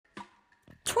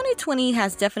2020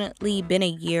 has definitely been a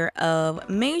year of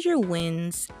major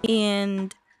wins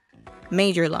and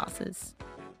major losses.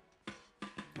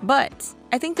 But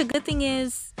I think the good thing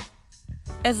is,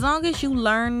 as long as you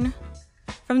learn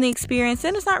from the experience,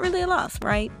 then it's not really a loss,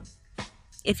 right?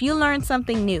 If you learn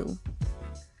something new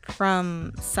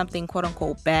from something quote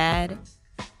unquote bad,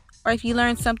 or if you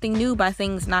learn something new by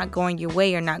things not going your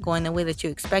way or not going the way that you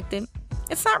expected,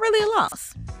 it's not really a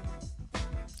loss.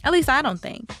 At least I don't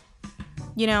think.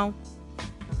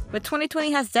 But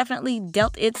 2020 has definitely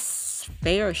dealt its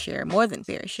fair share, more than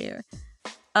fair share,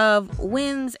 of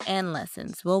wins and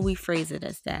lessons. We'll rephrase it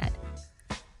as that.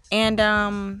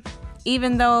 And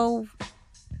even though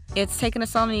it's taken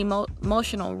us on an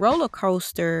emotional roller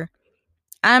coaster,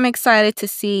 I'm excited to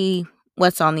see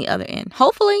what's on the other end.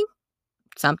 Hopefully,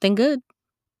 something good.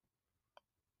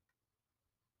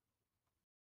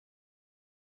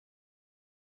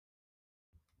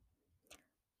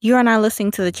 You are now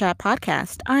listening to the Chat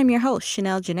Podcast. I'm your host,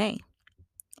 Chanel Janae.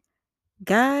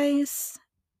 Guys,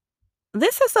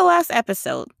 this is the last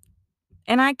episode,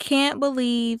 and I can't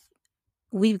believe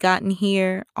we've gotten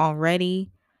here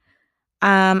already.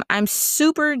 I'm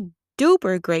super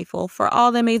duper grateful for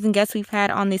all the amazing guests we've had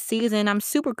on this season. I'm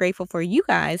super grateful for you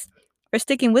guys for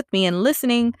sticking with me and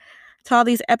listening to all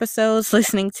these episodes,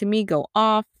 listening to me go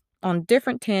off on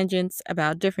different tangents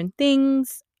about different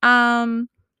things.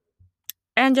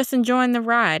 And just enjoying the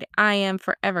ride. I am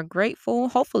forever grateful.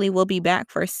 Hopefully we'll be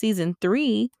back for season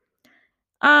 3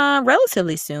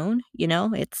 relatively soon.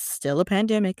 It's still a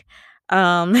pandemic.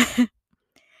 Um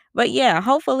but yeah,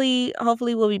 hopefully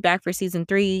we'll be back for season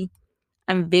 3.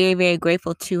 I'm very, very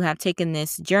grateful to have taken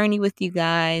this journey with you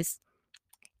guys.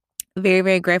 Very,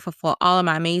 very grateful for all of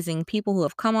my amazing people who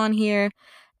have come on here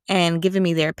and given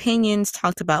me their opinions,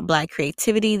 talked about Black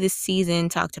creativity this season,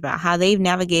 talked about how they've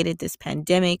navigated this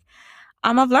pandemic.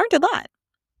 I've learned a lot.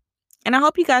 And I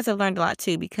hope you guys have learned a lot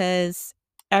too, because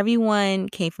everyone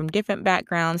came from different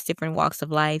backgrounds, different walks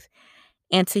of life.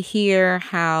 And to hear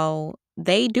how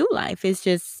they do life is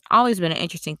just always been an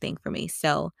interesting thing for me.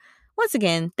 So once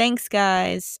again, thanks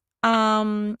guys.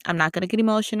 I'm not gonna get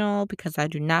emotional because I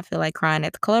do not feel like crying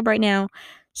at the club right now.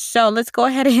 So let's go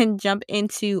ahead and jump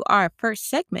into our first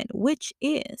segment, which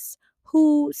is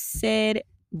Who Said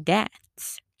That?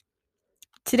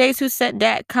 Today's Who Said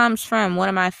That comes from one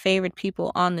of my favorite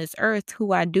people on this earth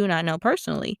who I do not know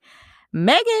personally,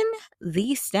 Megan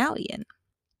Thee Stallion.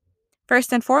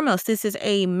 First and foremost, this is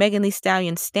a Megan Thee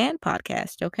Stallion stan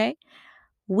podcast, okay?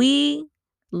 We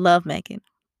love Megan.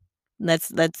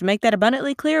 Let's make that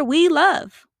abundantly clear. We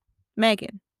love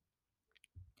Megan.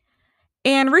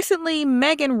 And recently,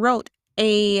 Megan wrote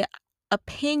a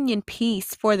opinion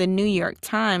piece for the New York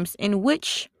Times in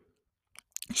which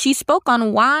she spoke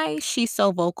on why she's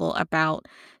so vocal about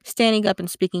standing up and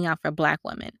speaking out for Black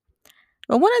women.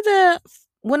 But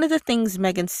one of the things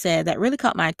Megan said that really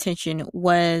caught my attention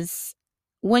was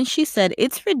when she said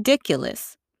it's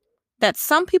ridiculous that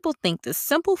some people think the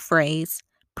simple phrase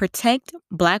protect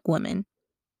Black women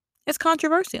is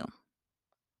controversial.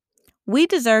 We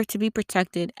deserve to be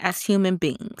protected as human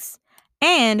beings,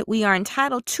 and we are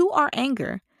entitled to our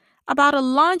anger about a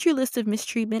laundry list of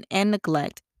mistreatment and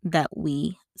neglect that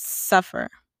we suffer.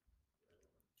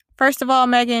 First of all,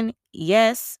 Megan,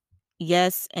 yes,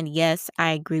 and yes,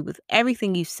 I agree with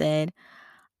everything you said.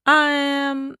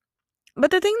 But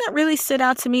the thing that really stood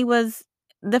out to me was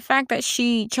the fact that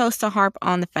she chose to harp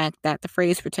on the fact that the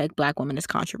phrase protect Black women is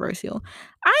controversial.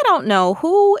 I don't know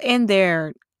who in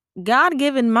their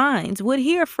God-given minds would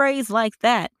hear a phrase like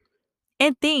that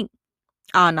and think,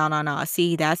 oh no.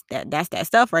 See, that's that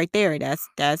stuff right there. That's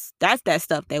that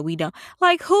stuff that we don't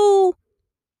like. Who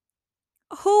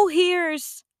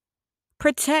hears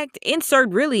protect, insert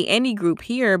really any group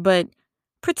here, but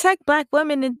protect Black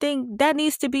women and think that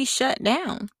needs to be shut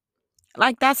down?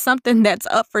 Like, that's something that's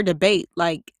up for debate.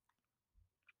 Like,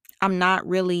 I'm not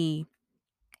really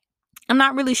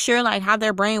sure like how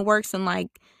their brain works, and like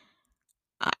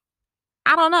I,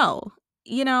 I don't know.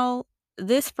 You know,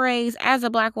 this phrase, as a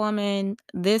Black woman,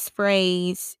 this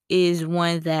phrase is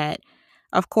one that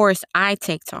of course I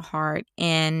take to heart,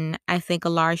 and I think a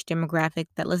large demographic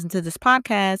that listens to this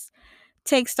podcast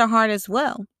takes to heart as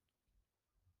well.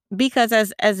 Because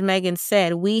as Megan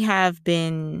said, we have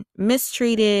been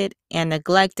mistreated and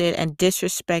neglected and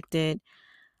disrespected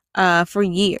for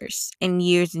years and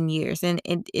years and years. And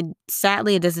it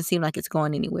sadly, it doesn't seem like it's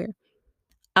going anywhere.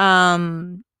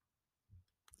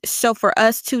 So for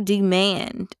us to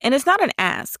demand, and it's not an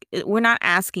ask, we're not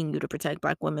asking you to protect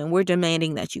Black women. We're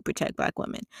demanding that you protect Black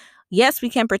women. Yes, we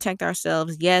can protect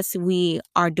ourselves. Yes, we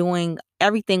are doing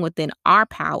everything within our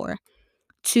power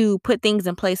to put things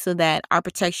in place so that our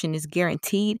protection is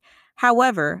guaranteed.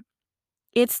 However,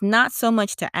 it's not so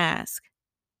much to ask,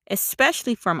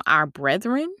 especially from our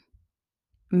brethren,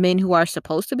 men who are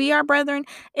supposed to be our brethren.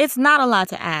 It's not a lot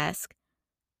to ask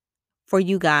for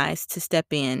you guys to step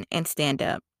in and stand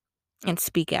up and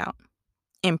speak out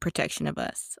in protection of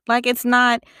us. Like, it's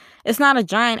not a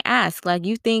giant ask. Like,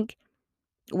 you think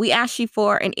we ask you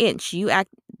for an inch,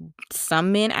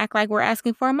 some men act like we're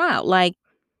asking for a mile. Like,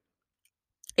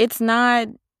 it's not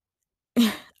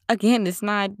again, it's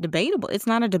not debatable. It's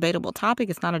not a debatable topic.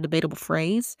 It's not a debatable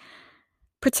phrase.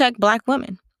 Protect Black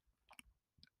women.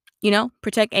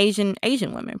 Protect Asian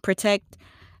women. Protect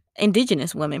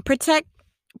Indigenous women. Protect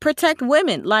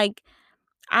women. Like,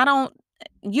 I don't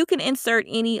you can insert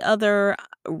any other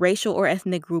racial or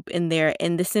ethnic group in there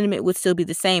and the sentiment would still be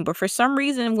the same. But for some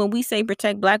reason, when we say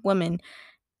protect Black women,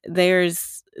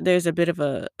 there's a bit of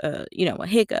a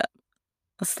hiccup.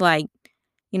 It's like,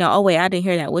 oh wait, I didn't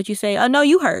hear that. What'd you say? Oh no,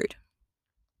 you heard.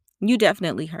 You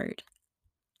definitely heard.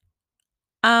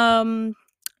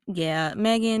 Yeah,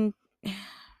 Megan,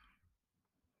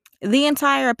 the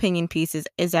entire opinion piece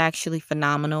is actually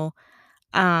phenomenal.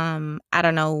 I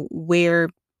don't know where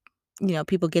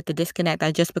people get the disconnect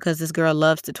that just because this girl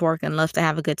loves to twerk and loves to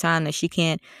have a good time that she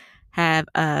can't have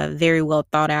very well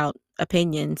thought out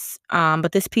opinions.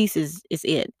 But this piece is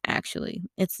it actually.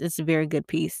 It's a very good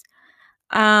piece.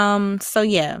 So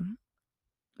yeah,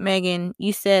 Megan,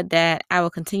 you said that I will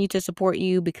continue to support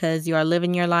you because you are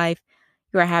living your life.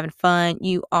 You are having fun.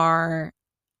 You are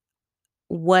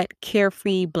what a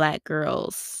carefree Black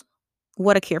girl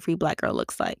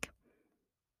looks like.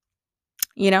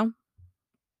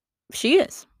 She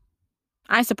is.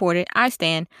 I support it. I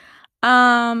stand.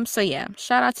 So yeah,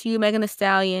 shout out to you, Megan Thee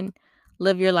Stallion.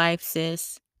 Live your life,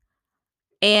 sis.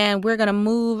 And we're gonna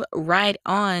move right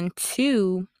on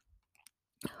to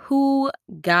who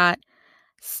got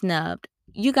snubbed.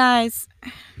 You guys,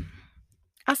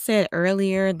 I said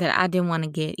earlier that I didn't want to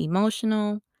get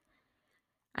emotional.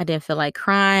 I didn't feel like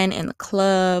crying in the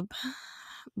club.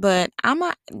 But I'm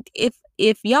not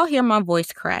if y'all hear my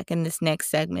voice crack in this next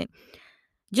segment,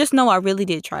 just know I really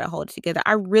did try to hold it together.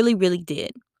 I really, really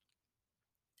did.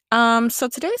 So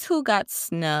today's who got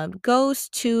snubbed goes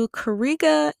to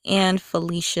Kariga and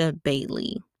Felicia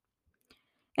Bailey.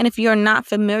 And if you're not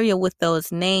familiar with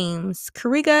those names,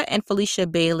 Kariga and Felicia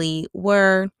Bailey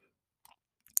were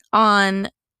on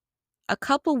a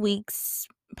couple weeks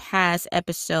past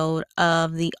episode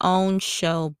of the OWN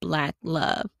show Black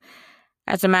Love.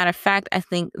 As a matter of fact, I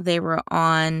think they were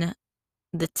on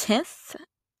the 10th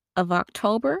of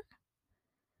October.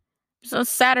 So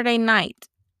Saturday night.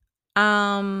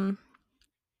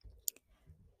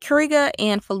 Kariga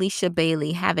and Felicia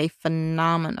Bailey have a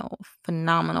phenomenal,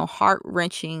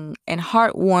 heart-wrenching, and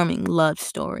heartwarming love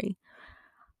story.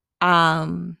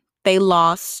 They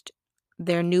lost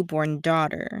their newborn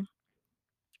daughter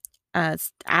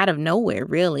out of nowhere,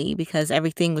 really, because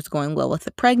everything was going well with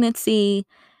the pregnancy.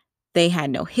 They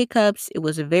had no hiccups. It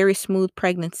was a very smooth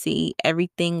pregnancy.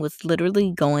 Everything was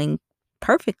literally going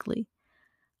perfectly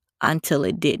until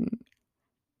it didn't.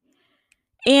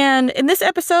 And in this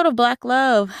episode of Black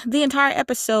Love, the entire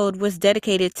episode was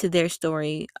dedicated to their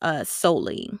story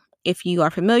solely. If you are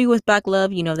familiar with Black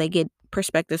Love, they get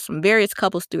perspectives from various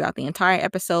couples throughout the entire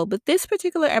episode. But this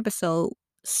particular episode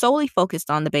solely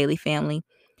focused on the Bailey family.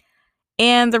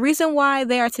 And the reason why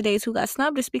they are today's Who Got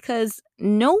Snubbed is because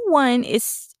no one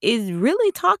is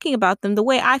really talking about them the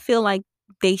way I feel like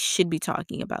they should be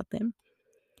talking about them.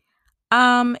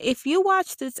 If you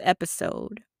watch this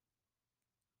episode,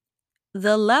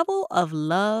 the level of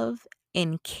love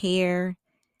and care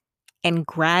and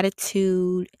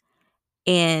gratitude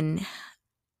and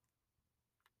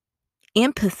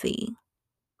empathy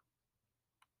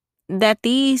that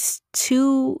these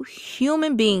two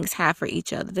human beings have for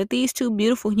each other, that these two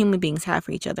beautiful human beings have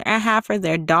for each other, and have for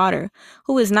their daughter,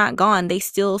 who is not gone. They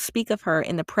still speak of her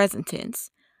in the present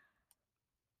tense.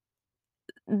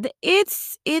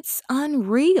 It's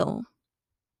unreal.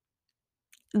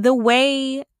 The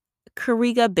way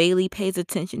Kariga Bailey pays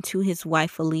attention to his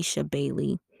wife, Felicia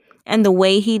Bailey, and the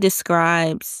way he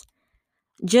describes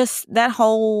just that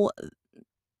whole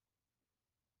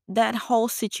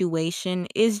situation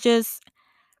is just,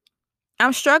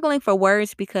 I'm struggling for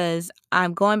words because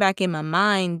I'm going back in my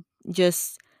mind,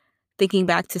 just thinking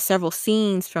back to several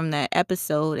scenes from that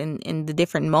episode and the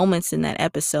different moments in that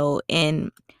episode, and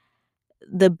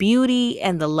the beauty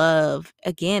and the love,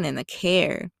 again, and the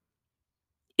care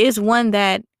is one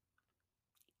that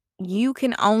you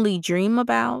can only dream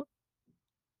about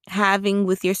having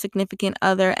with your significant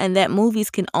other, and that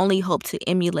movies can only hope to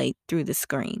emulate through the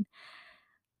screen.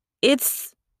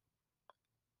 It's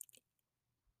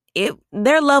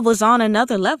their love was on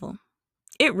another level.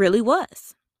 It really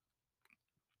was.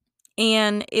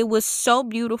 And it was so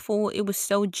beautiful. It was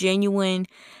so genuine.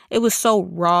 It was so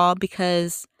raw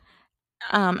because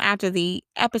after the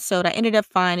episode, I ended up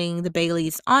finding the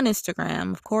Baileys on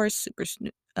Instagram. Of course,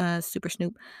 Super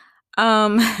Snoop.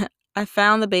 Um, I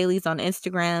found the Baileys on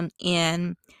Instagram,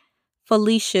 and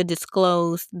Felicia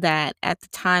disclosed that at the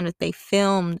time that they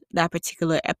filmed that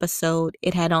particular episode,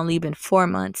 it had only been 4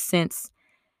 months since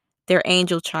their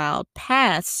angel child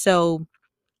passed. So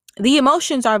the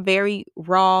emotions are very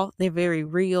raw, they're very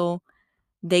real.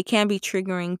 They can be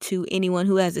triggering to anyone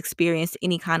who has experienced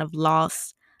any kind of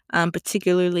loss,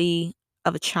 particularly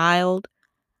of a child.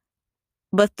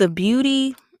 But the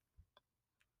beauty,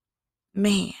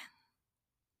 man,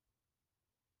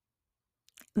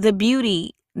 the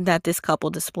beauty that this couple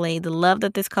displayed, the love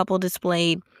that this couple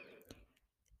displayed,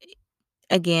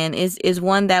 again, is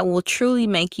one that will truly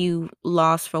make you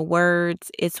lost for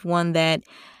words. It's one that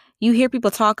you hear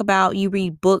people talk about, you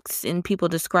read books and people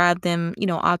describe them,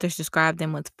 authors describe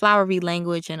them with flowery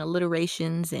language and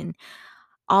alliterations and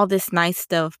all this nice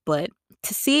stuff, but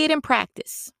to see it in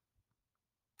practice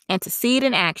and to see it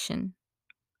in action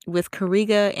with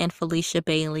Kariga and Felicia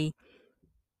Bailey,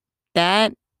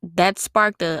 that that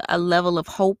sparked a level of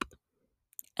hope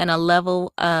and a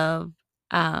level of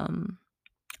um,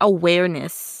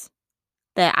 awareness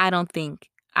that I don't think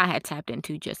I had tapped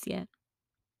into just yet.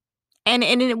 And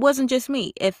it wasn't just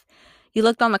me. If you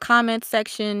looked on the comments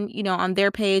section, on their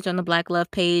page, on the Black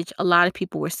Love page, a lot of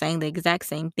people were saying the exact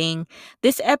same thing.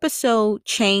 This episode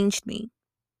changed me,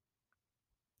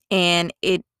 and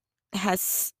it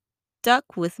has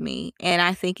stuck with me, and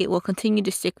I think it will continue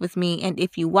to stick with me. And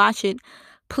if you watch it,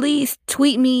 please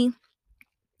tweet me,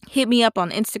 hit me up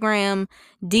on Instagram,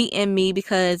 DM me,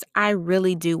 because I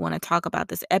really do want to talk about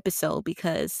this episode,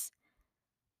 because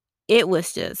it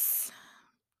was just,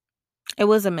 it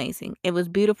was amazing. It was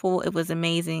beautiful. It was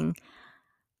amazing.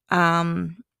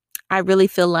 Um, I really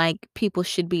feel like people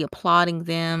should be applauding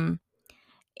them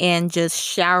and just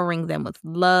showering them with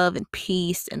love and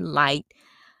peace and light.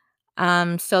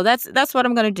 So that's what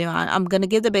I'm gonna do. I'm gonna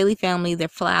give the Bailey family their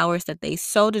flowers that they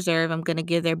so deserve. I'm gonna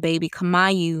give their baby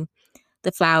Kamayu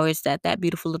the flowers that that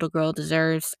beautiful little girl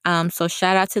deserves. So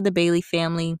shout out to the Bailey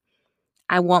family.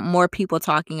 I want more people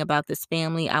talking about this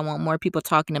family. I want more people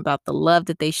talking about the love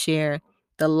that they share,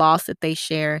 the loss that they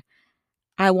share.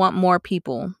 I want more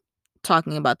people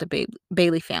talking about the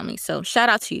Bailey family. So shout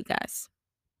out to you guys.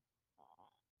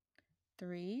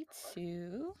 3,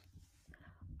 2.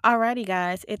 Alrighty,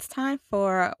 guys. It's time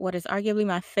for what is arguably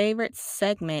my favorite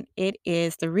segment. It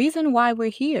is the reason why we're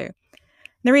here.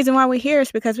 The reason why we're here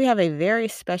is because we have a very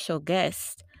special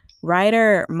guest,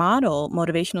 writer, model,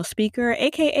 motivational speaker,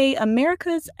 aka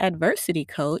America's adversity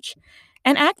coach,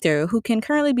 and actor who can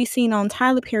currently be seen on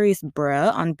Tyler Perry's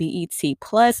Bruh on BET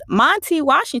Plus, Monti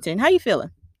Washington. How you feeling?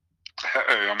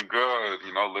 Hey, I'm good.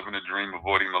 Living a dream,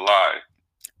 avoiding the lie.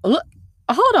 Look,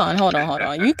 hold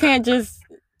on. You can't just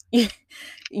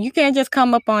you can't just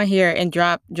come up on here and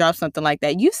drop something like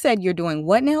that. You said you're doing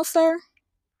what now, sir?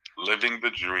 Living the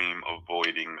dream,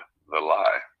 avoiding the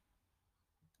lie.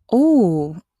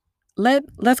 Ooh,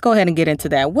 let's go ahead and get into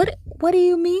that. What do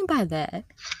you mean by that?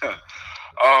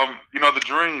 The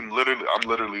dream, I'm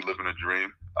literally living a dream.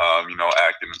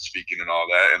 Acting and speaking and all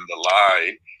that. And the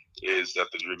lie is that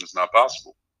the dream is not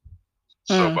possible.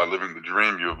 So by living the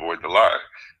dream, you avoid the lie,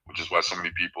 which is why so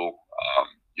many people,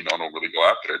 don't really go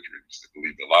after their dreams. They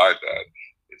believe the lie that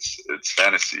it's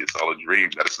fantasy, it's all a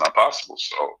dream, that it's not possible.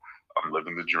 So I'm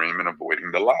living the dream and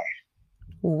avoiding the lie.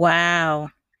 Wow.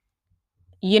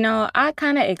 I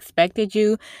kind of expected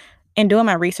you, in doing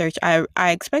my research, I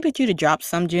expected you to drop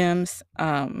some gems,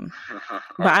 but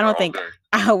I don't think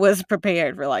I was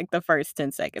prepared for like the first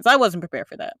 10 seconds. I wasn't prepared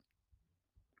for that.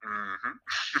 Mm-hmm.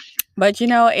 But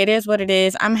it is what it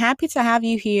is. I'm happy to have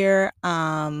you here.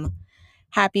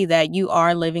 Happy that you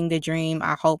are living the dream.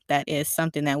 I hope that is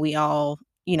something that we all,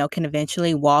 can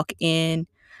eventually walk in.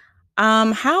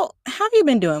 How have you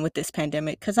been doing with this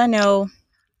pandemic? Because I know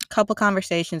a couple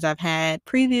conversations I've had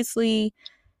previously,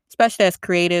 especially as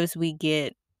creatives, we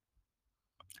get,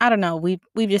 I don't know, we've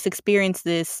just experienced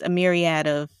a myriad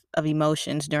of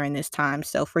emotions during this time.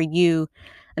 So for you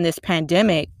and this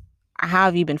pandemic, how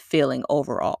have you been feeling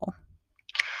overall?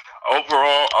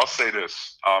 Overall, I'll say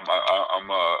this: I'm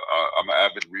an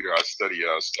avid reader. I study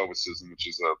Stoicism, which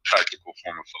is a practical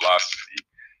form of philosophy.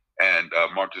 And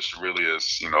Marcus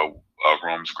Aurelius,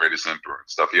 Rome's greatest emperor and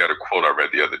stuff. He had a quote I read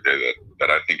the other day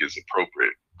that I think is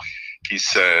appropriate. He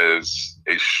says,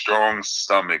 "A strong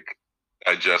stomach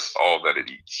digests all that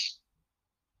it eats."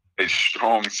 a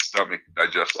strong stomach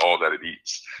digests all that it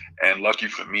eats. And lucky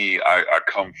for me, I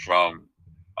come from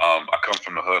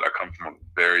the hood. I come from a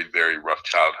very, very rough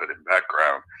childhood and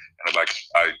background, and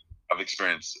I've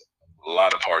experienced a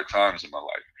lot of hard times in my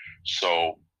life.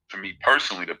 So for me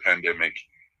personally, the pandemic,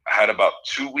 I had about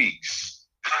 2 weeks.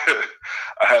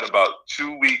 I had about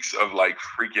 2 weeks of like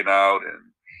freaking out and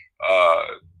uh,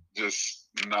 just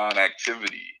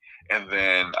non-activity. And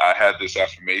then I had this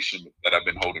affirmation that I've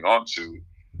been holding on to.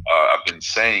 I've been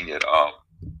saying it.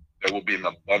 There will be an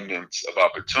abundance of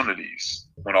opportunities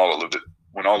when all of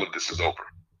this is over.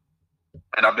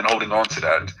 And I've been holding on to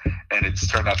that, and it's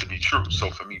turned out to be true. So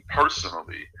for me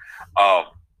personally, um,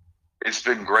 it's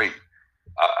been great.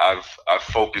 I've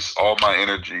focused all my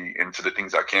energy into the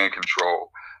things I can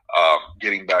control.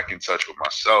 Getting back in touch with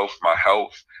myself, my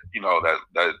health,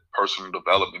 that personal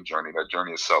development journey, that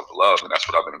journey of self love, and that's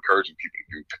what I've been encouraging people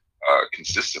to do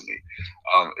consistently.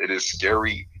 It is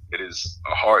scary. It is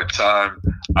a hard time.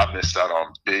 I missed out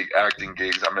on big acting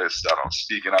gigs. I missed out on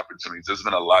speaking opportunities. There's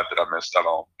been a lot that I missed out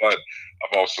on, but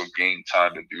I've also gained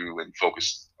time to do and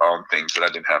focus on things that I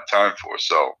didn't have time for.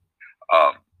 So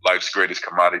um, life's greatest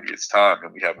commodity is time,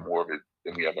 and we have more of it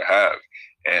than we ever have.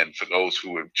 And for those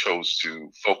who have chose to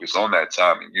focus on that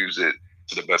time and use it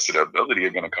to the best of their ability, are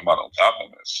going to come out on top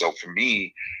of this. So for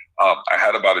me, I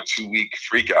had about a 2 week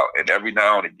freak out, and every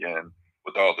now and again,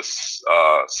 with all this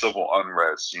civil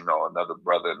unrest, another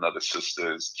brother, another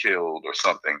sister is killed or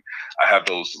something. I have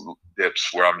those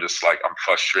dips where I'm just like I'm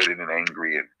frustrated and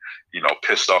angry and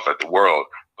pissed off at the world.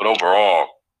 But overall,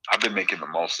 I've been making the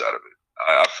most out of it.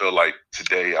 I feel like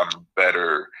today I'm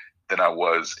better than I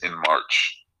was in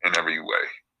March in every way.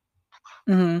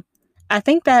 Hmm. I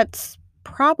think that's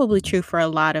probably true for a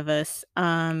lot of us.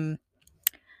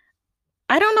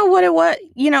 I don't know what it was.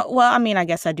 Well, I mean, I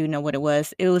guess I do know what it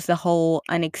was. It was the whole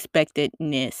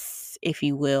unexpectedness, if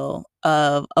you will,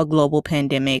 of a global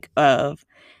pandemic, of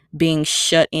being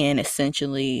shut in,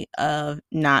 essentially, of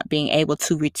not being able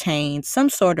to retain some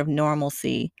sort of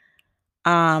normalcy.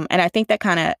 And I think that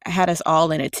kind of had us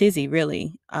all in a tizzy,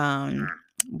 really,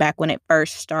 back when it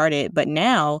first started. But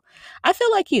now I feel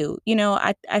like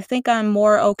I think I'm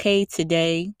more okay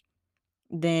today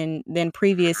than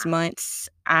previous months.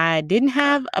 I didn't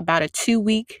have about a 2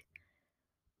 week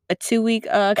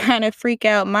kind of freak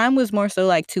out. Mine was more so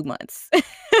like 2 months. I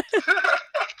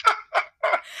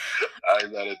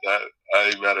ain't mad at that. I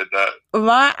ain't mad at that.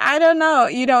 I don't know.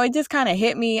 It just kind of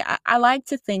hit me. I like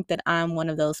to think that I'm one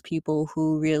of those people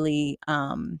who really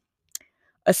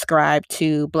ascribe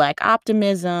to Black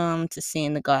optimism, to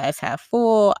seeing the glass half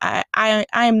full. I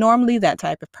am normally that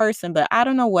type of person, but I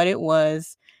don't know what it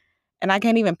was, and I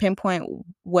can't even pinpoint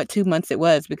what 2 months it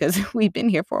was because we've been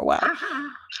here for a while.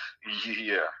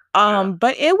 Yeah, yeah.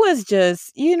 But it was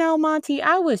just, Monty,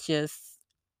 I wasn't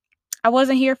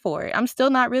here for it. I'm still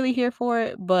not really here for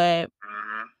it, but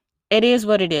Mm-hmm. it is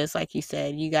what it is. Like you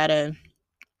said, you gotta,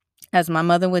 as my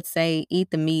mother would say,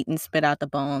 eat the meat and spit out the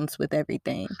bones with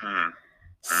everything. Mm-hmm.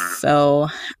 So,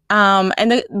 and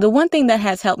the one thing that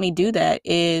has helped me do that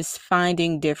is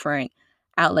finding different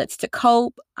outlets to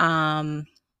cope. In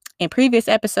previous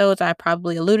episodes, I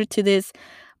probably alluded to this,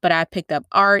 but I picked up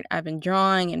art. I've been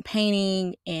drawing and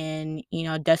painting and,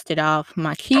 dusted off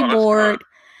my Oh, that's fun. keyboard.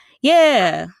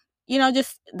 Yeah.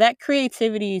 Just that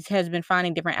creativity has been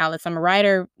finding different outlets. I'm a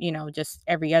writer, just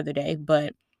every other day,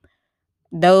 but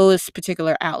those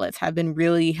particular outlets have been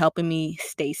really helping me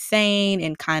stay sane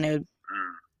and kind of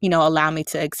Mm. allow me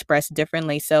to express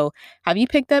differently. So, have you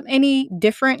picked up any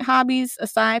different hobbies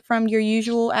aside from your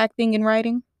usual acting and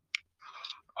writing?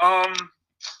 Um,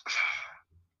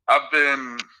 I've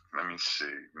been. Let me see.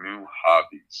 New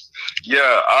hobbies.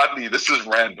 Yeah, oddly, this is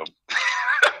random.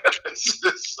 this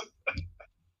is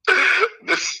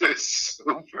this is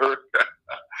super.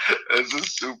 This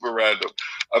is super random.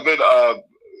 I've been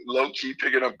low key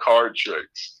picking up card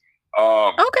tricks.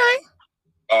 Um, Okay.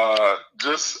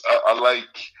 just I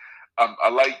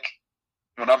like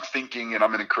when I'm thinking and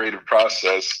I'm in a creative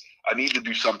process, I need to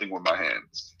do something with my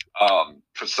hands.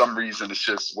 For some reason, it's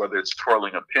just whether it's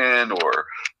twirling a pen or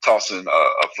tossing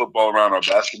a football around or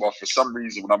basketball. For some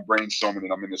reason, when I'm brainstorming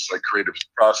and I'm in this like creative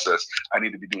process, I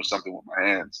need to be doing something with my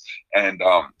hands. And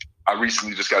I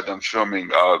recently just got done filming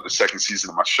the second season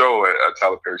of my show at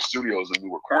Tyler Perry Studios, and we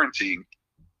were quarantined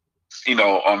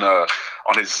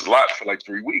on his lot for like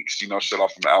 3 weeks, shut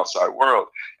off from the outside world.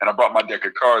 And I brought my deck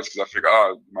of cards because I figured,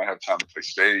 oh, I might have time to play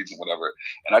spades and whatever.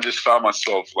 And I just found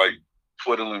myself like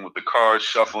twiddling with the cards,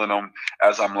 shuffling them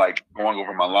as I'm like going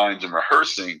over my lines and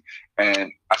rehearsing.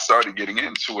 And I started getting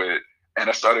into it. And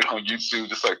I started on YouTube,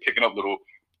 just like picking up little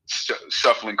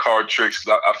shuffling card tricks.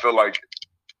 I feel like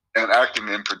And acting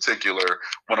in particular,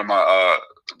 one of my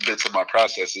bits of my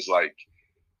process is like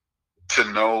to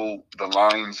know the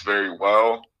lines very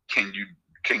well. Can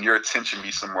your attention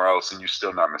be somewhere else and you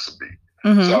still not miss a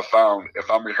beat? So I found if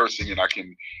I'm rehearsing and I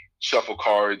can shuffle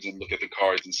cards and look at the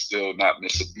cards and still not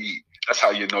miss a beat, that's how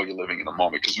you know you're living in the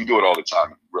moment, because we do it all the time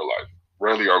in real life.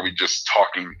 Rarely are we just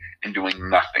talking and doing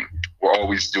nothing. We're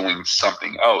always doing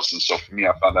something else. And so for me,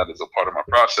 I found that as a part of my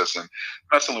process. And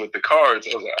messing with the cards,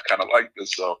 I was like, I kind of like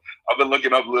this. So I've been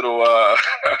looking up little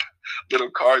little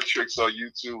card tricks on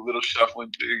YouTube, little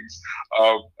shuffling things.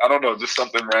 I don't know, just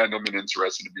something random and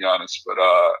interesting, to be honest. But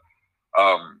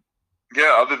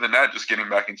yeah, other than that, just getting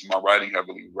back into my writing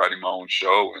heavily, writing my own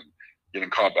show and getting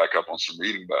caught back up on some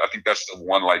reading. But I think that's the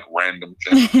one like random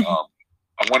thing.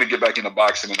 I want to get back into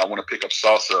boxing, and I want to pick up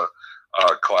salsa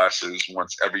classes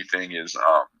once everything is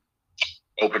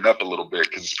opened up a little bit,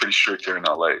 because it's pretty strict here in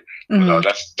LA. But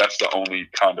that's the only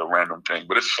kind of random thing.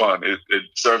 But it's fun. It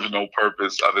serves no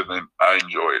purpose other than I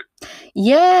enjoy it.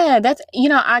 Yeah, that's,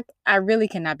 I really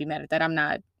cannot be mad at that.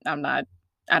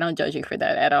 I don't judge you for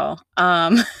that at all.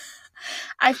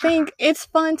 I think it's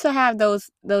fun to have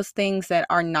those things that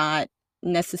are not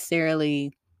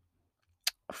necessarily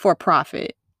for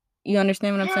profit. You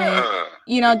understand what I'm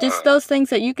saying? Just those things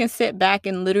that you can sit back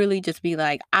and literally just be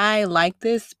like, I like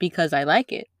this because I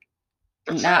like it.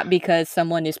 That's Not it. because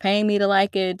someone is paying me to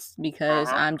like it, it's because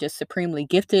I'm just supremely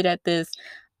gifted at this.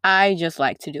 I just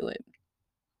like to do it.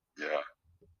 Yeah.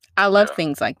 I love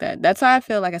things like that. That's how I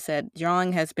feel. Like I said,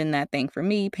 drawing has been that thing for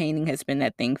me. Painting has been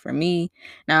that thing for me.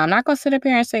 Now, I'm not going to sit up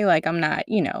here and say, like, I'm not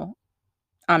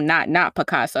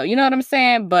Picasso. You know what I'm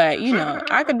saying? But,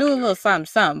 I could do a little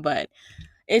something, but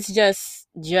it's just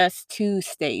to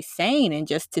stay sane and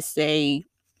just to stay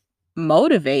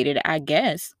motivated, I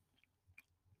guess.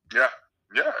 Yeah.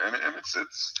 Yeah. And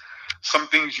it's some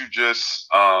things you just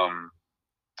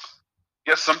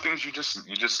some things you just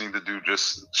need to do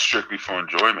just strictly for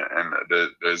enjoyment, and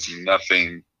there's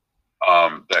nothing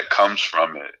that comes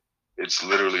from it. It's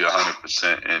literally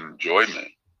 100% enjoyment,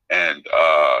 and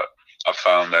I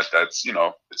found that that's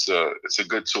it's a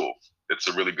good tool. It's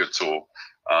a really good tool.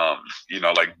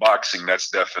 Like boxing, that's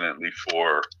definitely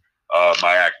for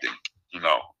my acting.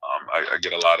 I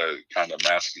get a lot of kind of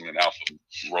masculine and alpha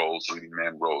roles, leading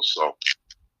man roles. So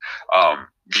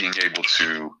being able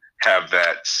to have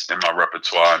that in my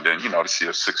repertoire, and then to see a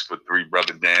 6'3"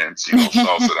 brother dance,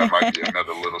 salsa, that might be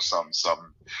another little something,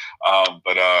 something.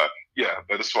 But yeah,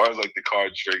 but as far as like the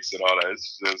card tricks and all that,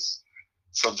 it's just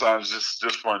sometimes just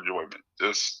for enjoyment,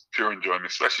 just pure enjoyment.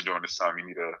 Especially during this time, you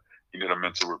need a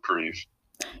mental reprieve.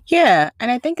 Yeah, and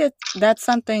I think that's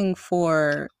something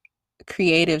for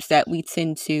creatives that we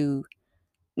tend to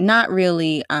not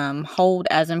really hold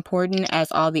as important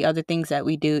as all the other things that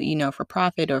we do, for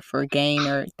profit or for gain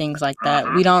or things like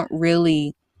that. We don't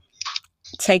really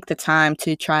take the time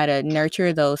to try to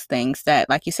nurture those things that,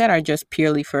 like you said, are just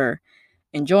purely for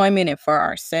enjoyment and for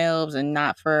ourselves and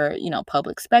not for,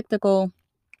 public spectacle.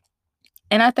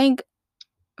 And I think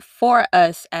for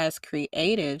us as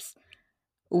creatives,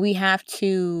 we have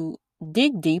to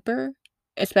dig deeper,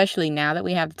 especially now that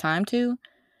we have the time to.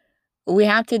 We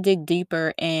have to dig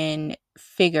deeper and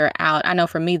figure out, I know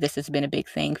for me this has been a big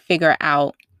thing, figure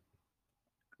out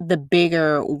the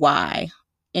bigger why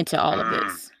into all of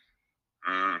this.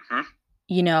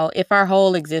 Mm-hmm. If our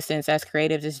whole existence as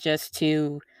creatives is just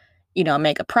to,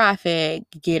 make a profit,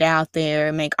 get out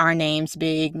there, make our names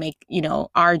big, make,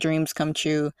 our dreams come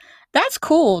true, that's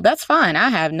cool. That's fine. I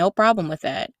have no problem with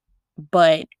that.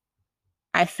 But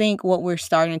I think what we're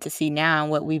starting to see now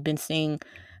and what we've been seeing,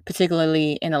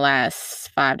 particularly in the last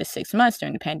 5 to 6 months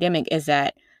during the pandemic, is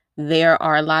that there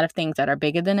are a lot of things that are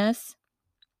bigger than us.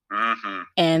 Mm-hmm.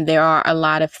 And there are a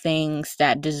lot of things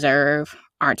that deserve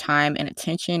our time and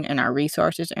attention and our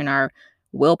resources and our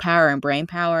willpower and brain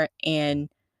power. And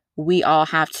we all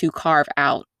have to carve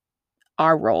out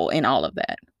our role in all of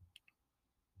that.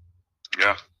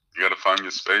 Yeah, you got to find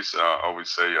your space. I always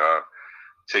say,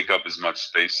 take up as much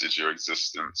space as your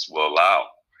existence will allow.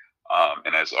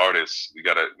 And as artists, we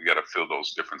gotta fill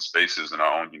those different spaces in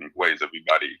our own unique ways.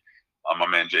 Everybody, my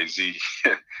man Jay-Z,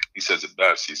 he says it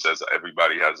best. He says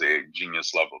everybody has a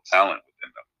genius level talent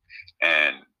within them,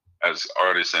 and as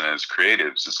artists and as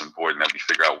creatives, it's important that we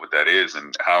figure out what that is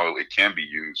and how it can be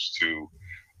used to,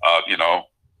 you know,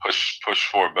 push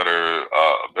for a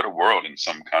better world in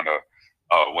some kind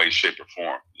of way, shape, or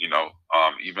form.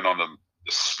 Even on the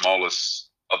smallest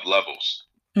of levels.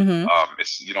 Mm-hmm.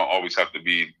 You don't always have to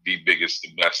be the biggest,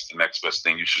 the best, the next best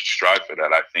thing. You should strive for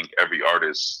that. I think every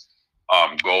artist's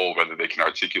goal, whether they can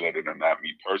articulate it or not,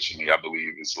 me personally, I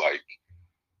believe is like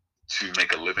to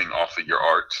make a living off of your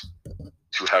art.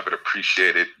 to have it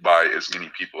appreciated by as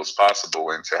many people as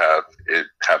possible and to have it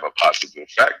have a positive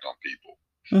effect on people.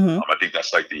 Mm-hmm. I think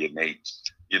that's like the innate,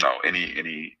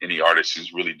 any artist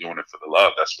who's really doing it for the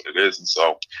love. That's what it is. And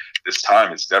so this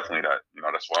time is definitely that.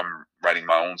 That's why I'm writing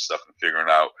my own stuff and figuring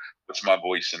out what's my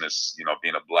voice in this.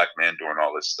 Being a black man doing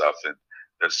all this stuff. And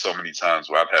there's so many times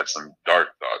where I've had some dark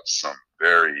thoughts, some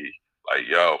very like,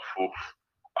 yo, oof,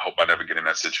 I hope I never get in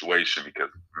that situation because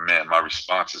man, my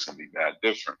response is gonna be bad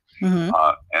different. Mm-hmm.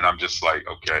 And I'm just like,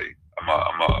 okay, I'm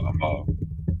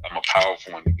a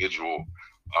powerful individual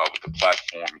with the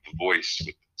platform, with the voice,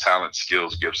 with talent,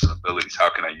 skills, gifts, and abilities. How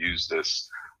can I use this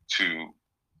to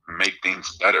make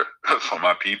things better for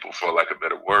my people, for lack of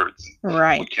better words?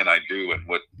 Right. What can I do, and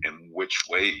in which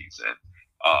ways? And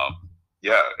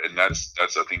yeah, and that's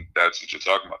I think that's what you're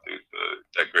talking about,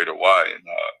 that greater why,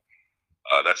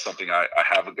 and that's something I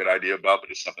have a good idea about,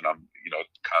 but it's something I'm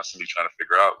constantly trying to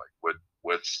figure out, like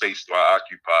what space do I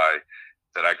occupy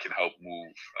that I can help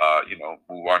move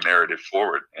our narrative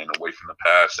forward and away from the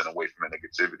past and away from the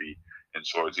negativity and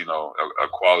towards,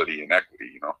 equality and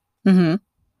equity. Mm-hmm.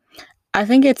 I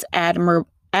think it's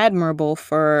admirable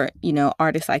for,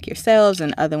 artists like yourselves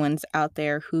and other ones out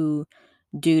there who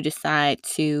do decide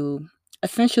to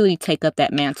essentially take up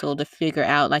that mantle to figure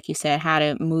out, like you said, how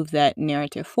to move that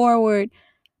narrative forward,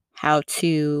 how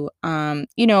to,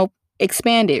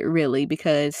 expand it really,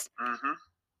 because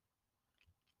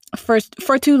Mm-hmm.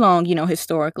 for too long,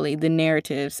 historically, the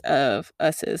narratives of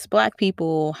us as Black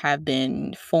people have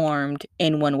been formed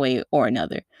in one way or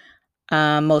another.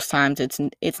 Most times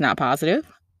it's not positive.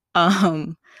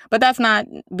 Um, but that's not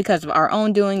because of our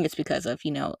own doing. It's because of,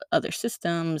 other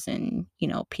systems and,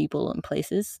 people and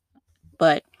places.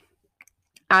 But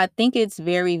I think it's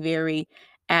very, very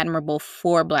admirable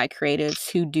for Black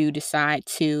creatives who do decide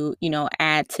to,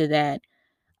 add to that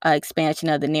expansion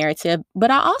of the narrative. But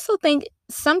I also think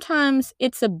sometimes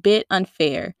it's a bit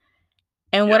unfair.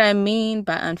 And what Yeah. I mean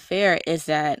by unfair is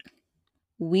that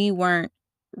we weren't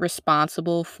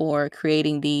responsible for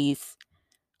creating these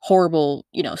horrible,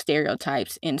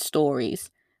 stereotypes in stories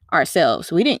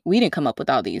ourselves. We didn't come up with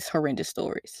all these horrendous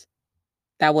stories.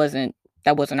 That wasn't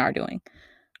our doing.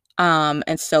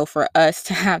 And so for us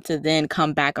to have to then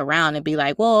come back around and be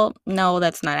like, well, no,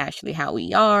 that's not actually how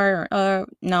we are, or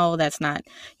no, that's not,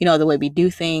 the way we do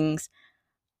things.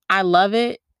 I love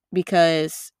it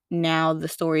because now the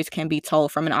stories can be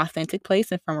told from an authentic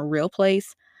place and from a real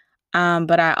place.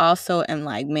 But I also am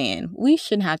like, man, we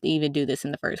shouldn't have to even do this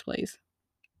in the first place.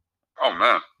 Oh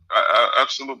man,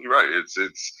 absolutely right. It's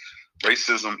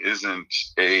racism isn't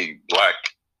a Black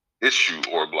issue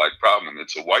or a Black problem.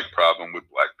 It's a white problem with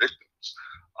Black victims.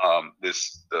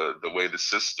 The way the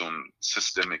system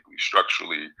systemically,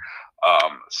 structurally,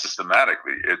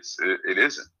 systematically, it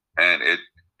isn't, and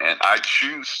I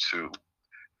choose to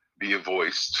be a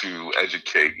voice to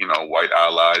educate, white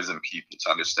allies and people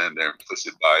to understand their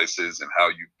implicit biases and how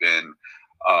you've been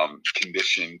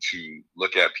conditioned to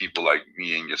look at people like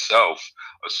me and yourself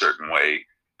a certain way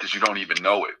because you don't even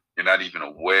know it. You're not even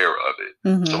aware of it.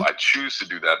 Mm-hmm. So I choose to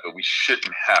do that, but we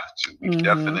shouldn't have to. We Mm-hmm.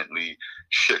 definitely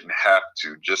shouldn't have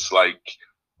to. Just like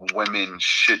women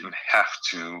shouldn't have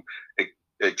to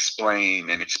explain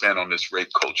and expand on this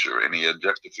rape culture and the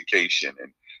objectification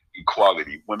and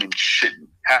equality. Women shouldn't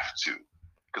have to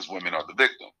because women are the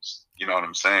victims. You know what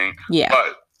I'm saying? Yeah.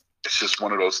 But it's just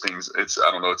one of those things.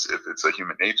 I don't know if it's a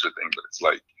human nature thing, but it's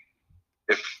like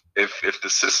if the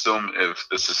system, if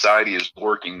the society is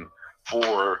working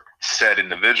for said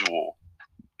individual,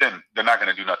 then they're not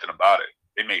going to do nothing about it.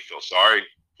 They may feel sorry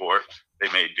for it. They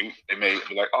may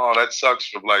be like, oh, that sucks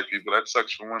for Black people. That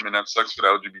sucks for women. That sucks for the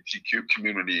LGBTQ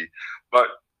community. But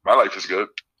my life is good.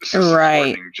 The system's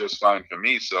working just fine for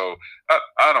me. So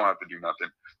I don't have to do nothing.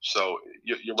 So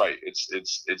you're right.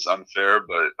 It's unfair,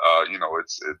 but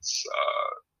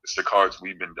it's the cards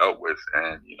we've been dealt with,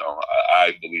 and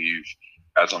I believe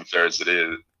as unfair as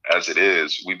it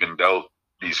is, we've been dealt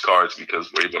these cards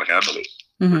because we're able to handle it.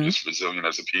 Mm-hmm. We're just resilient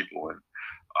as a people, and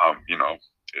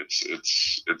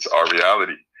it's our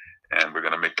reality, and we're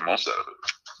gonna make the most out of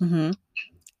it. Mm-hmm.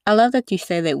 I love that you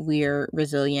say that we're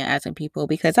resilient as a people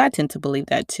because I tend to believe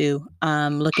that too.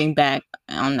 Looking back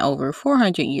on over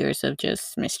 400 years of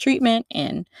just mistreatment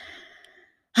and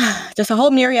just a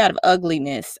whole myriad of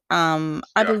ugliness,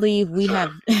 I believe we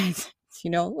have,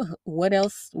 what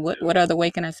else? What other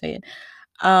way can I say it?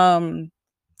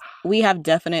 We have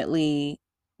definitely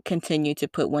continued to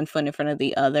put one foot in front of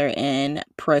the other and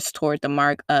press toward the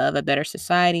mark of a better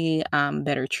society,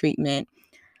 better treatment,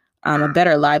 a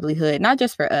better livelihood, not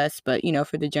just for us, but,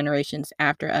 for the generations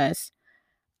after us.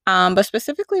 But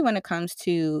specifically when it comes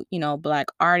to, Black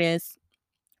artists,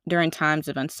 during times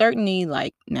of uncertainty,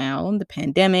 like now, the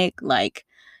pandemic, like,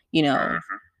 you know, Mhm.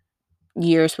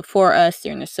 years before us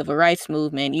during the civil rights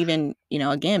movement, even,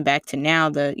 again, back to now,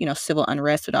 the, civil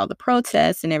unrest with all the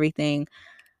protests and everything.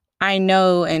 I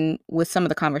know, and with some of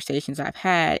the conversations I've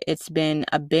had, it's been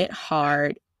a bit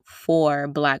hard for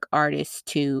Black artists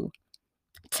to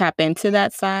tap into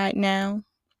that side now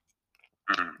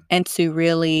Mhm. and to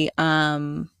really,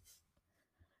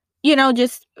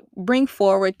 just bring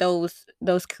forward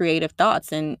those creative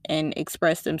thoughts and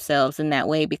express themselves in that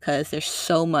way, because there's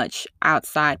so much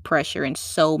outside pressure and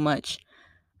so much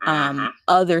Mhm.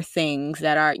 other things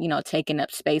that are, taking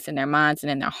up space in their minds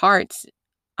and in their hearts.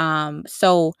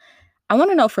 So I want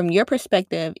to know, from your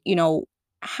perspective,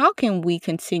 how can we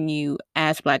continue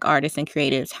as Black artists and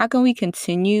creatives? How can we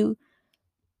continue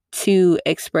to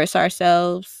express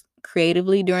ourselves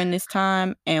creatively during this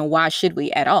time, and why should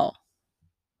we at all?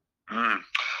 Mm.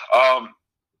 Um,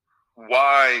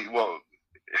 why? Well,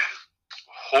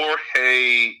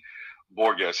 Jorge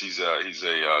Borges. He's a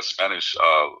Spanish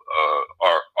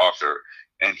author,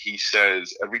 and he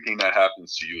says everything that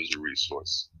happens to you is a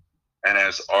resource. And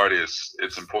as artists,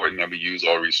 it's important that we use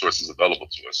all resources available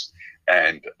to us.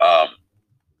 And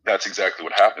that's exactly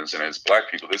what happens. And as Black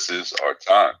people, this is our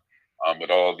time.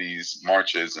 With all these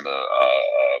marches and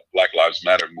Black Lives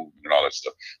Matter movement and all that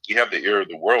stuff, we have the ear of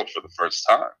the world for the first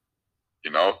time.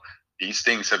 You know, these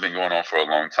things have been going on for a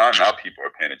long time. Now people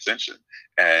are paying attention,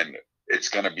 and it's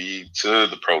going to be to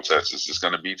the protesters, it's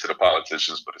going to be to the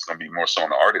politicians, but it's going to be more so on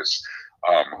the artists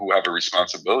who have a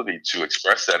responsibility to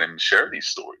express that and share these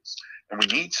stories. And we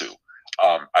need to.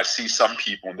 I see some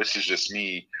people, and this is just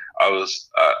me. I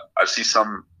see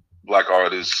some Black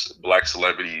artists, Black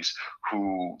celebrities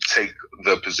who take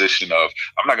the position of,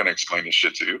 I'm not going to explain this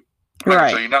shit to you. I'm not going to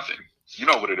Right. tell you nothing. You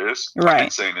know what it is. I've been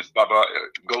Right. saying this, blah blah.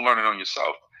 Go learn it on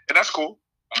yourself, and that's cool.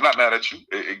 I'm not mad at you.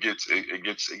 It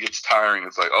gets tiring.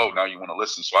 It's like, oh, now you want to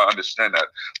listen, so I understand that.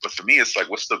 But for me, it's like,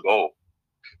 what's the goal?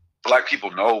 Black people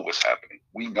know what's happening.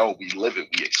 We know, we live it,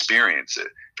 we experience it.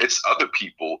 It's other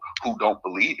people who don't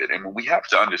believe it. And we have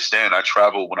to understand, I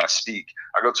travel when I speak,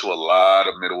 I go to a lot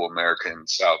of middle America and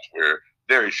South where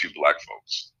very few Black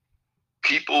folks.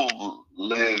 People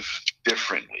live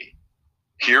differently.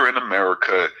 Here in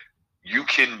America, you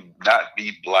can not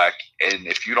be Black, and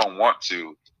if you don't want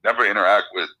to, never interact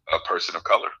with a person of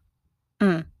color.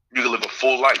 Mm. You can live a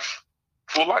full life,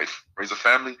 raise a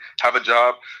family, have a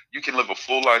job. You can live a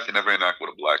full life and never interact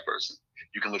with a Black person.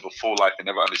 You can live a full life and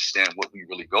never understand what we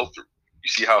really go through. You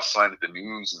see how slanted the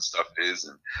news and stuff is,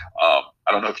 and I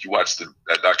don't know if you watched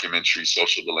that documentary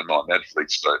Social Dilemma on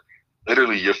Netflix, but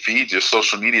literally your feed, your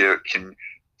social media can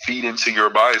feed into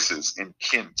your biases and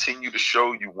continue to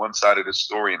show you one side of the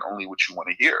story and only what you want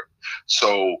to hear.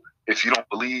 So if you don't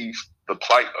believe the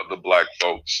plight of the Black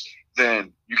folks,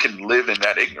 then you can live in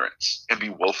that ignorance and be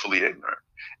willfully ignorant.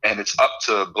 And it's up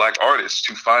to Black artists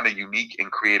to find a unique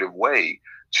and creative way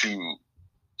to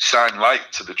shine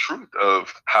light to the truth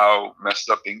of how messed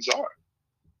up things are,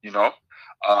 you know?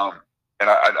 Um, and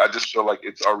I just feel like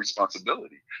it's our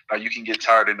responsibility. Now, you can get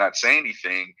tired and not say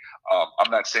anything.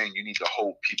 I'm not saying you need to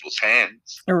hold people's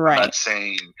hands. I'm Right. not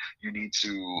saying you need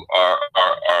to,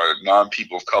 our non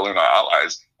people of color and our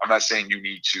allies, I'm not saying you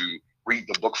need to read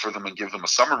the book for them and give them a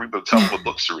summary, but tell them what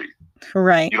books to read.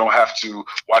 Right. You don't have to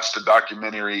watch the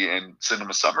documentary and send them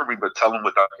a summary, but tell them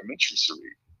what documentaries to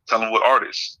read. Tell them what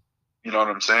artists. You know what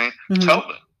I'm saying? Hmm. Tell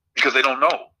them because they don't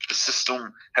know. The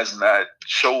system has not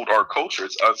showed our culture.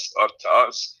 It's up to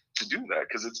us to do that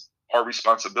because it's our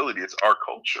responsibility. It's our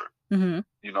culture. Hmm.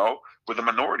 You know, we're the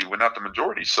minority. We're not the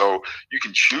majority. So you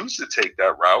can choose to take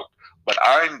that route, but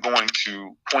I'm going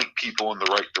to point people in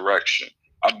the right direction.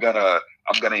 I'm gonna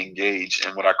I'm gonna engage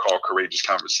in what I call courageous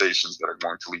conversations that are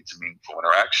going to lead to meaningful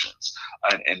interactions.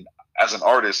 And as an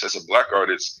artist, as a Black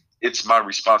artist, it's my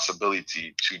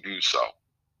responsibility to do so.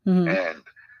 Hmm. And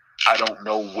I don't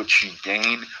know what you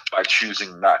gain by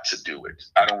choosing not to do it.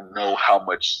 I don't know how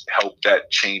much help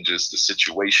that changes the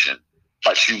situation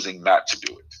by choosing not to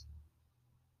do it.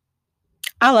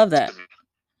 I love that.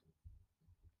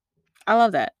 I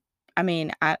love that. I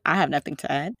mean, I have nothing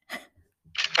to add.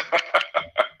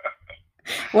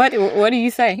 What do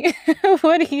you say?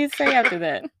 What do you say after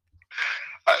that?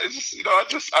 I just,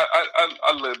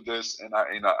 I live this, and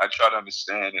I try to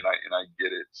understand, and I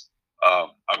get it.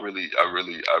 I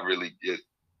really get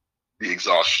the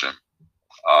exhaustion.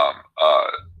 Um,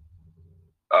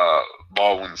 uh,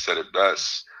 Baldwin said it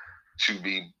best: to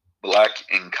be Black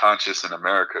and conscious in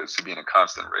America is to be in a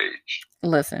constant rage.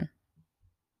 Listen.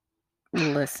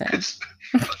 Listen. It's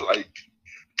like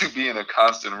to be in a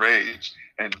constant rage.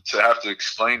 And to have to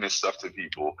explain this stuff to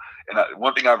people. And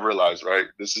one thing I've realized, right,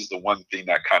 this is the one thing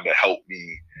that kind of helped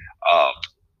me um,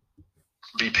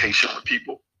 be patient with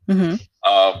people,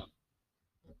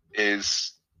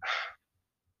 is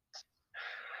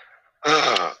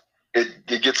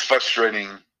it gets frustrating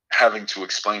having to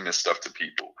explain this stuff to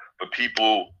people, but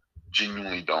people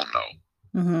genuinely don't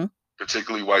know.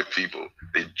 Particularly white people,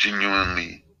 they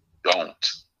genuinely don't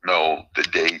know the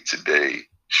day-to-day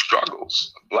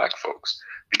struggles of Black folks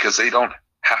because they don't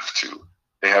have to.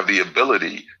 They have the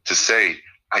ability to say,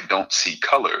 I don't see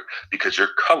color, because your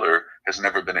color has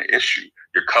never been an issue.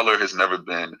 Your color has never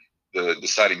been the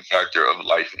deciding factor of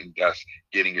life and death,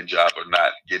 getting a job or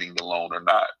not, getting the loan or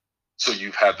not. So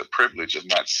you've had the privilege of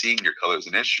not seeing your color as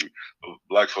an issue. But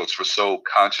Black folks were so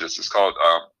conscious. It's called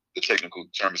the technical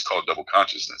term is called double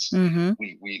consciousness.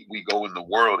 We go in the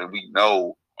world and we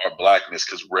know our Blackness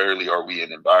because rarely are we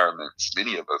in environments,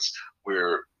 many of us,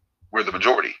 where we're the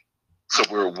majority. So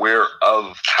we're aware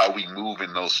of how we move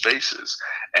in those spaces.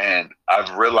 And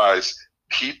I've realized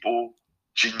people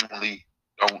genuinely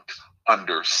don't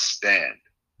understand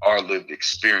our lived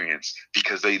experience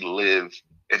because they live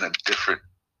in a different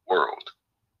world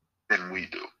than we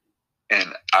do.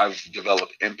 And I've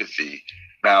developed empathy.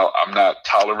 Now, I'm not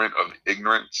tolerant of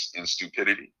ignorance and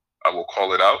stupidity. I will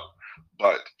call it out,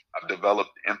 but I've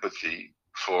developed empathy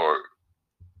for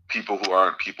people who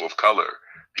aren't people of color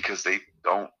because they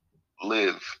don't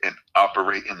live and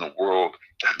operate in the world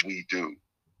that we do.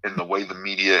 And the way the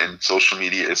media and social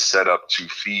media is set up to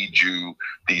feed you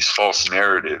these false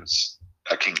narratives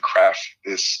that can craft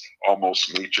this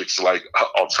almost matrix-like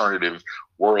alternative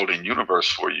world and universe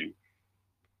for you,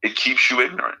 it keeps you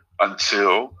ignorant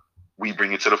until we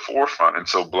bring it to the forefront. And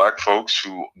so Black folks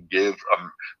who give,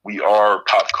 we are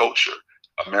pop culture.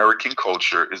 American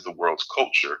culture is the world's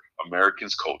culture.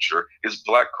 Americans' culture is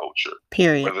Black culture.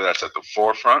 Period. Whether that's at the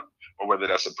forefront or whether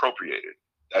that's appropriated.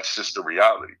 That's just the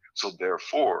reality. So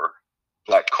therefore,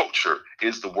 Black culture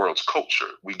is the world's culture.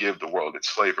 We give the world its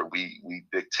flavor. We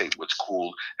dictate what's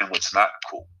cool and what's not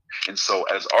cool. And so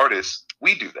as artists,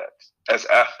 we do that. As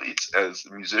athletes, as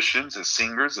musicians, as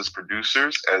singers, as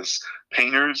producers, as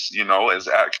painters, as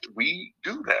actors, we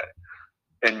do that.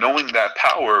 And knowing that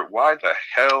power, why the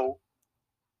hell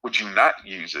would you not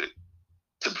use it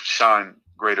to shine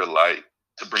greater light,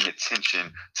 to bring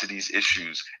attention to these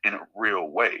issues in a real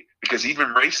way? Because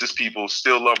even racist people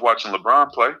still love watching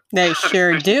LeBron play. They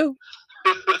sure do.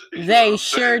 They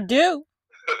sure do.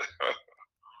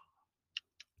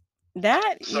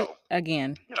 That,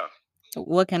 again,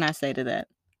 what can I say to that?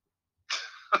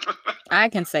 I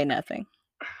can say nothing.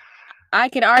 I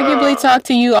could arguably talk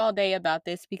to you all day about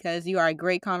this because you are a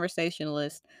great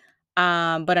conversationalist.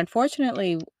 But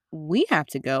unfortunately, we have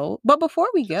to go. But before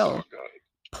we go,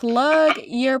 plug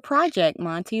your project,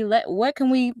 Monty. What can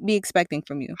we be expecting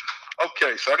from you?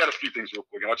 Okay, so I got a few things real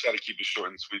quick, and I'll try to keep it short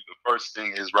and sweet. The first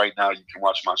thing is right now you can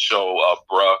watch my show,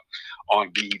 Bruh,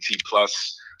 on BET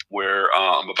Plus, where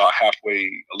I'm about a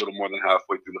little more than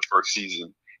halfway through the first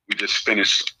season. We just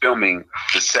finished filming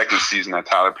the second season at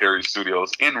Tyler Perry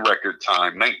Studios in record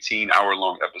time,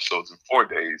 19-hour-long episodes in 4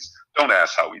 days. Don't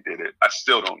ask how we did it. I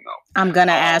still don't know. I'm going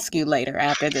to ask you later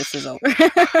after this is over.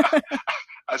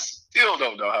 I still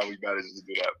don't know how we managed to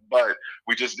do that, but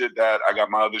we just did that. I got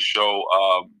my other show,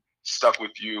 Stuck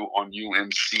With You, on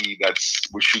UMC.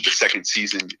 We shoot the second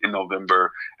season in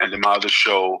November. And then my other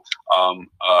show,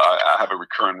 I have a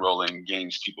recurring role in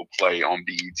Games People Play on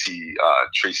BET.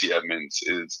 Tracy Edmonds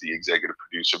is the executive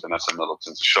producer. Vanessa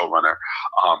Middleton's the showrunner.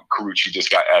 Karuchi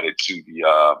just got added to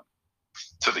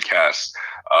the cast.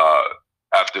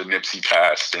 After Nipsey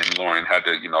passed and Lauren had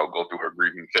to, go through her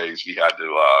grieving phase, we had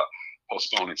to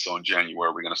postpone it. So in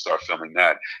January, we're going to start filming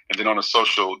that. And then on a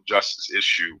social justice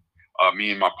issue,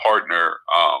 me and my partner,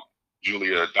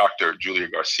 Dr. Julia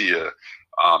Garcia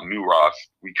Newroth,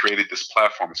 we created this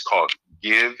platform. It's called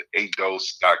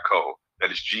giveadose.co.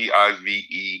 That is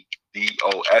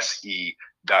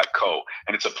GIVEDOSE.co.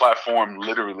 And it's a platform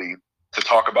literally to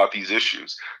talk about these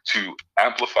issues, to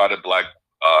amplify the Black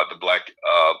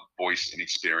voice and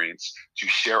experience, to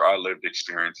share our lived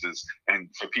experiences, and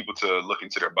for people to look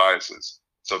into their biases.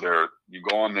 So you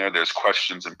go on there, there's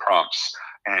questions and prompts,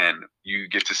 and you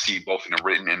get to see both in a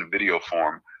written and a video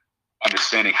form,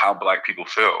 understanding how Black people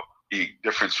feel, the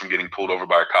difference from getting pulled over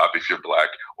by a cop if you're Black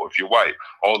or if you're white,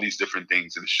 all these different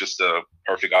things. And it's just a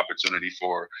perfect opportunity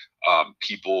for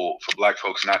Black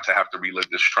folks not to have to relive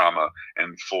this trauma,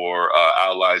 and for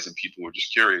allies and people who are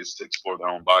just curious to explore their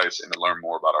own bias and to learn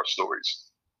more about our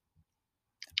stories.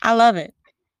 I love it.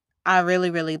 I really,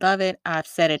 really love it. I've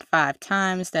said it 5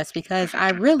 times. That's because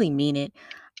I really mean it.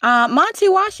 Monti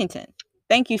Washington,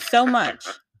 Thank you so much.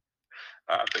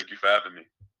 Thank you for having me.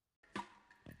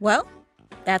 Well,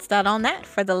 that's that on that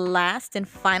for the last and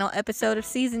final episode of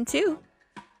season 2.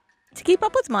 To keep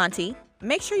up with Monty,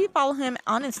 make sure you follow him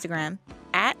on Instagram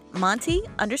at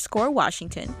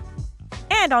Monti_Washington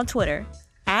and on Twitter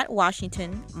at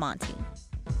Washington Monty.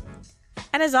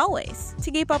 And as always,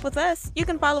 to keep up with us, you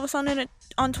can follow us on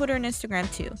Twitter and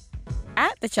Instagram too,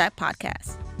 at The Chat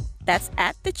Podcast. That's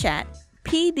at The Chat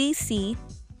PDCAST.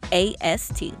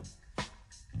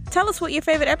 Tell us what your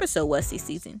favorite episode was this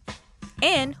season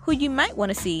and who you might want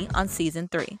to see on season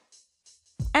 3.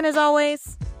 And as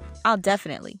always, I'll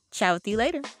definitely chat with you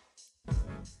later.